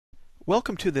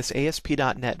Welcome to this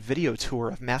ASP.NET video tour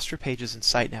of MasterPages and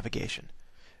site navigation.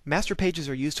 MasterPages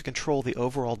are used to control the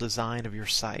overall design of your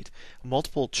site.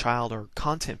 Multiple child or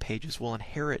content pages will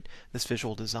inherit this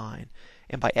visual design,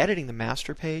 and by editing the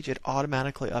master page, it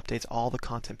automatically updates all the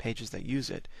content pages that use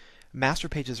it.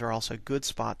 MasterPages are also a good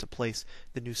spot to place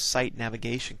the new site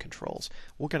navigation controls.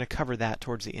 We're going to cover that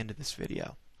towards the end of this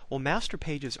video. Well,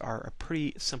 MasterPages are a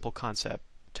pretty simple concept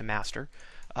to master.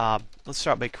 Let's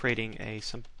start by creating a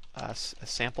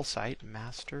sample site,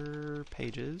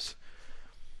 MasterPages,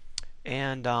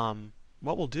 and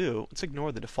what we'll do, let's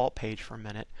ignore the default page for a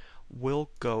minute. We'll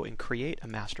go and create a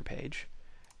master page,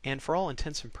 and for all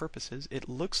intents and purposes it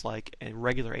looks like a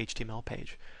regular HTML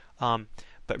page,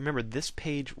 but remember, this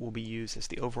page will be used as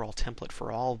the overall template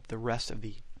for all the rest of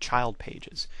the child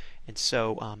pages. And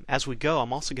so as we go,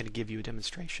 I'm also going to give you a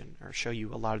demonstration or show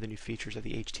you a lot of the new features of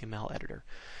the HTML editor.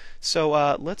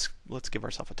 So let's give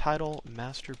ourselves a title,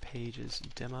 MasterPages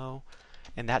Demo,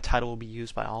 and that title will be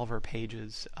used by all of our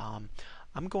pages.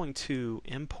 I'm going to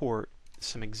import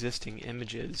some existing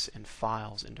images and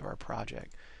files into our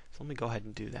project. So let me go ahead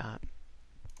and do that.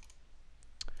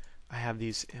 I have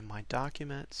these in my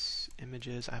documents,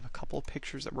 images. I have a couple of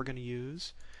pictures that we're going to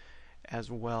use, as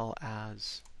well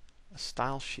as a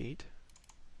style sheet.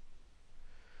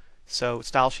 So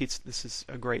style sheets, this is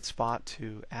a great spot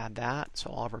to add that,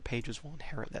 so all of our pages will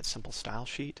inherit that simple style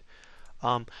sheet.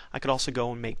 I could also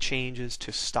go and make changes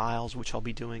to styles, which I'll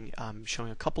be doing,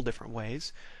 showing a couple different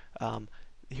ways.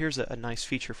 Here's a nice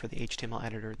feature for the HTML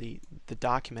editor, the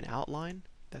document outline.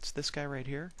 That's this guy right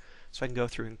here. So I can go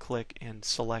through and click and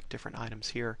select different items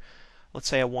here. Let's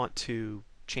say I want to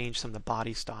change some of the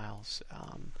body styles,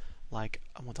 like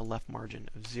I want the left margin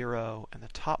of 0 and the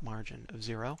top margin of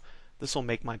 0. This will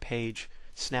make my page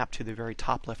snap to the very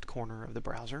top left corner of the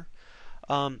browser.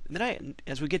 Then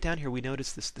as we get down here, we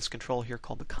notice this control here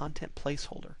called the content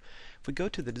placeholder. If we go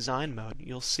to the design mode,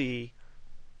 you'll see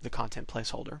the content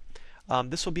placeholder.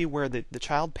 This will be where the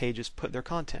child pages put their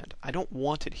content. I don't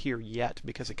want it here yet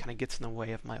because it kind of gets in the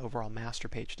way of my overall master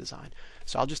page design.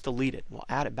 So I'll just delete it and we'll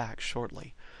add it back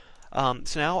shortly. So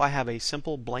now I have a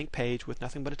simple blank page with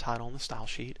nothing but a title and the style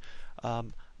sheet.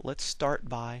 Let's start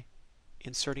by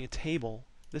inserting a table.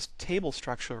 This table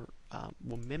structure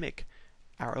will mimic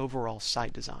our overall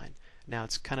site design. Now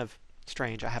it's kind of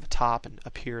strange. I have a top, and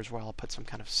up here is where I'll put some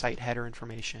kind of site header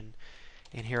information,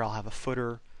 and here I'll have a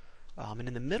footer, and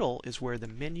in the middle is where the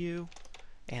menu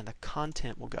and the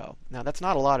content will go. Now that's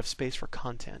not a lot of space for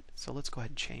content, so let's go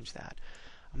ahead and change that.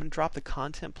 I'm going to drop the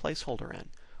content placeholder in.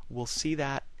 We'll see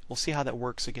how that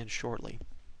works again shortly.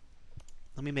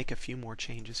 Let me make a few more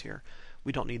changes here.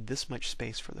 We don't need this much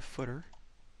space for the footer,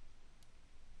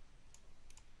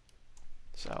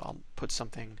 so I'll put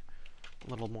something a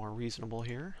little more reasonable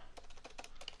here.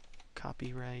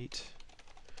 Copyright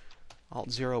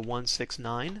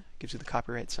Alt0169 gives you the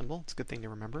copyright symbol. It's a good thing to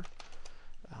remember.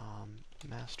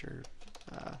 Master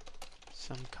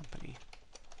some company.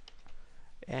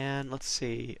 And let's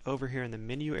see, over here in the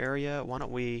menu area, why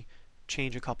don't we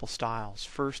change a couple styles.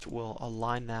 First, we'll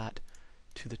align that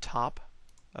to the top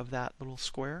of that little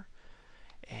square,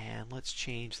 and let's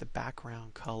change the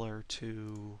background color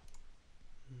to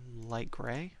light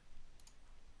gray.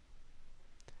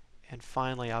 And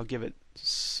finally, I'll give it,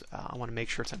 I want to make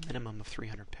sure it's a minimum of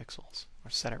 300 pixels, or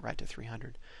set it right to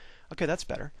 300. Okay, that's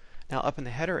better. Now up in the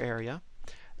header area,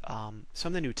 some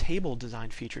of the new table design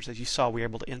features, as you saw, we were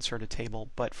able to insert a table,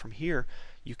 but from here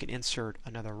you can insert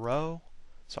another row.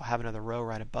 So I'll have another row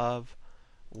right above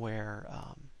where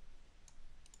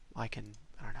I can,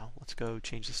 I don't know, let's go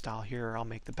change the style here. I'll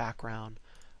make the background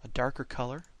a darker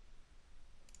color,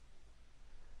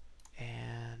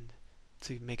 and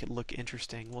to make it look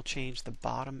interesting, we'll change the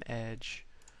bottom edge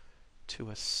to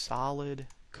a solid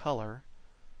color.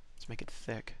 Let's make it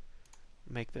thick.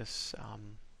 Make this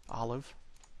olive.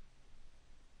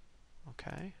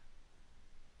 Okay.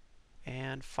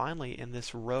 And finally, in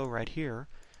this row right here,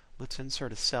 let's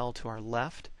insert a cell to our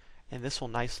left, and this will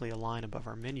nicely align above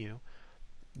our menu.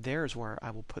 There's where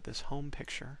I will put this home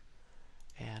picture,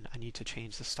 and I need to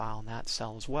change the style in that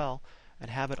cell as well and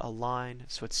have it align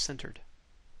so it's centered.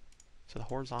 So the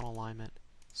horizontal alignment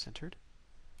centered.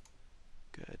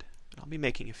 Good. And I'll be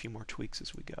making a few more tweaks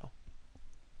as we go.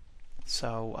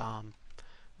 So I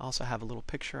also have a little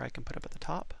picture I can put up at the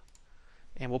top,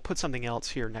 and we'll put something else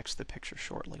here next to the picture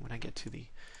shortly when I get to the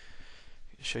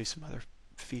show you some other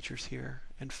features here.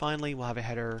 And finally, we'll have a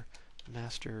header,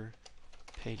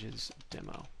 MasterPages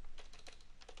Demo.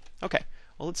 Okay,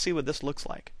 well, let's see what this looks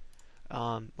like.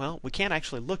 Well, we can't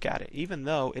actually look at it, even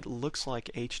though it looks like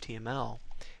HTML.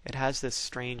 it has this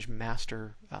strange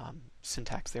master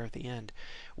syntax there at the end.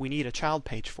 We need a child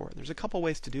page for it. There's a couple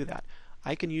ways to do that.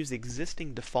 I can use the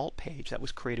existing default page that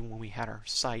was created when we had our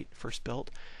site first built,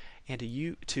 and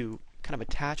to kind of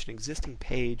attach an existing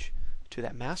page to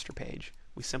that master page.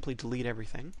 We simply delete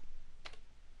everything,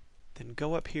 then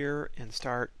go up here and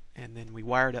start, and then we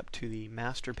wire it up to the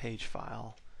master page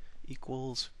file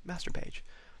equals master page.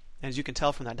 And as you can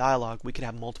tell from that dialog, we could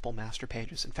have multiple master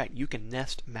pages. In fact, you can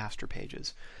nest master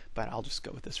pages, but I'll just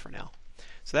go with this for now.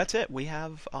 So that's it. We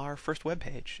have our first web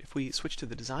page. If we switch to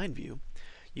the design view,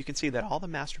 you can see that all the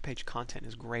master page content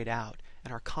is grayed out,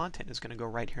 and our content is going to go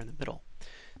right here in the middle.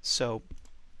 So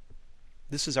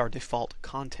this is our default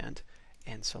content,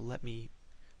 and so let me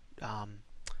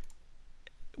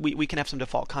we can have some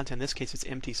default content. In this case, it's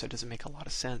empty, so it doesn't make a lot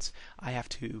of sense. I have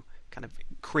to kind of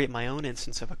create my own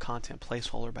instance of a content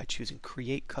placeholder by choosing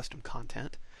Create Custom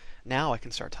Content. Now I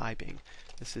can start typing.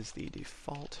 This is the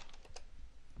default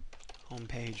home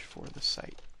page for the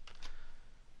site.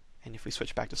 And if we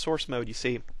switch back to source mode, you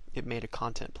see it made a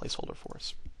content placeholder for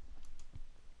us.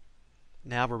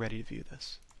 Now we're ready to view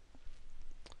this.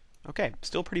 Okay,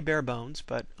 still pretty bare bones,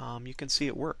 but you can see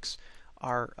it works.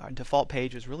 Our default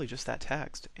page is really just that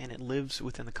text, and it lives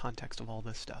within the context of all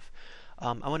this stuff.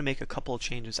 I want to make a couple of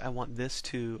changes. I want this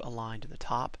to align to the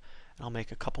top, and I'll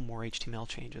make a couple more HTML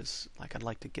changes. Like I'd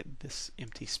like to get this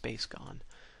empty space gone.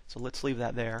 So let's leave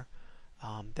that there.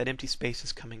 That empty space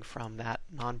is coming from that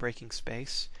non-breaking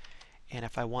space, and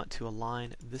if I want to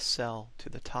align this cell to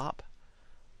the top,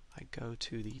 I go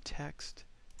to the text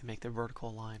and make the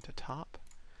vertical line to top.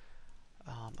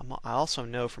 I also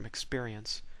know from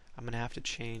experience I'm going to have to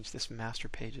change this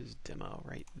MasterPages demo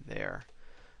right there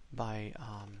by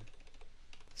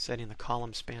setting the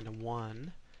column span to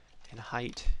 1 and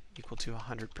height equal to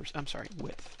 100%. I'm sorry,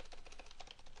 width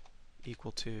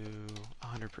equal to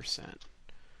 100%.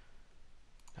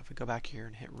 Now if we go back here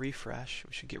and hit refresh,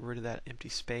 we should get rid of that empty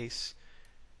space,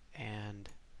 and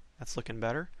that's looking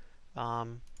better.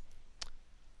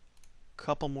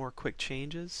 Couple more quick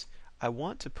changes. I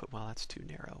want to put, well, that's too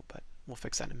narrow, but we'll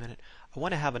fix that in a minute. I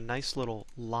want to have a nice little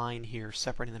line here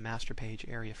separating the master page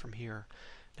area from here.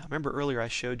 Now remember earlier I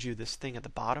showed you this thing at the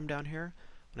bottom down here.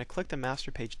 When I click the master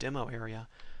page demo area,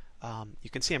 you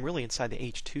can see I'm really inside the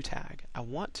H2 tag. I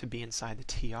want to be inside the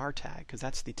TR tag because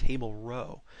that's the table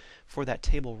row. For that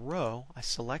table row, I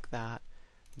select that.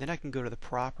 Then I can go to the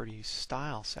properties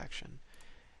style section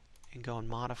and go and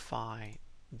modify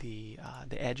the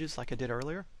edges like I did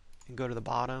earlier, and go to the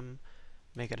bottom,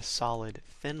 make it a solid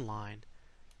thin line,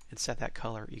 and set that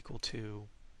color equal to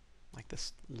like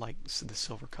this, like the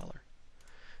silver color.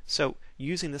 So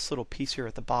using this little piece here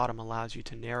at the bottom allows you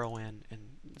to narrow in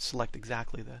and select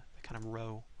exactly the kind of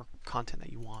row or content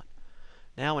that you want.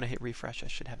 Now when I hit refresh, I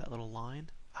should have that little line.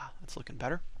 That's looking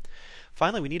better.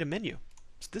 Finally, we need a menu.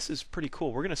 So this is pretty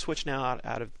cool. We're going to switch now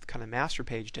out of kind of master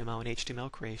page demo and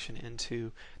HTML creation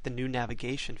into the new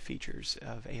navigation features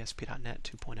of ASP.NET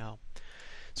 2.0.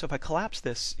 So if I collapse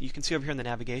this, you can see over here on the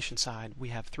navigation side we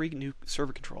have 3 new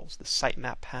server controls: the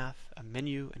SiteMapPath, a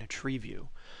menu, and a TreeView.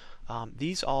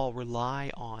 These all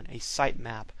rely on a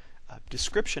sitemap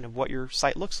description of what your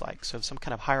site looks like, so some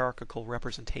kind of hierarchical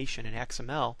representation in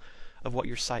XML of what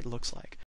your site looks like.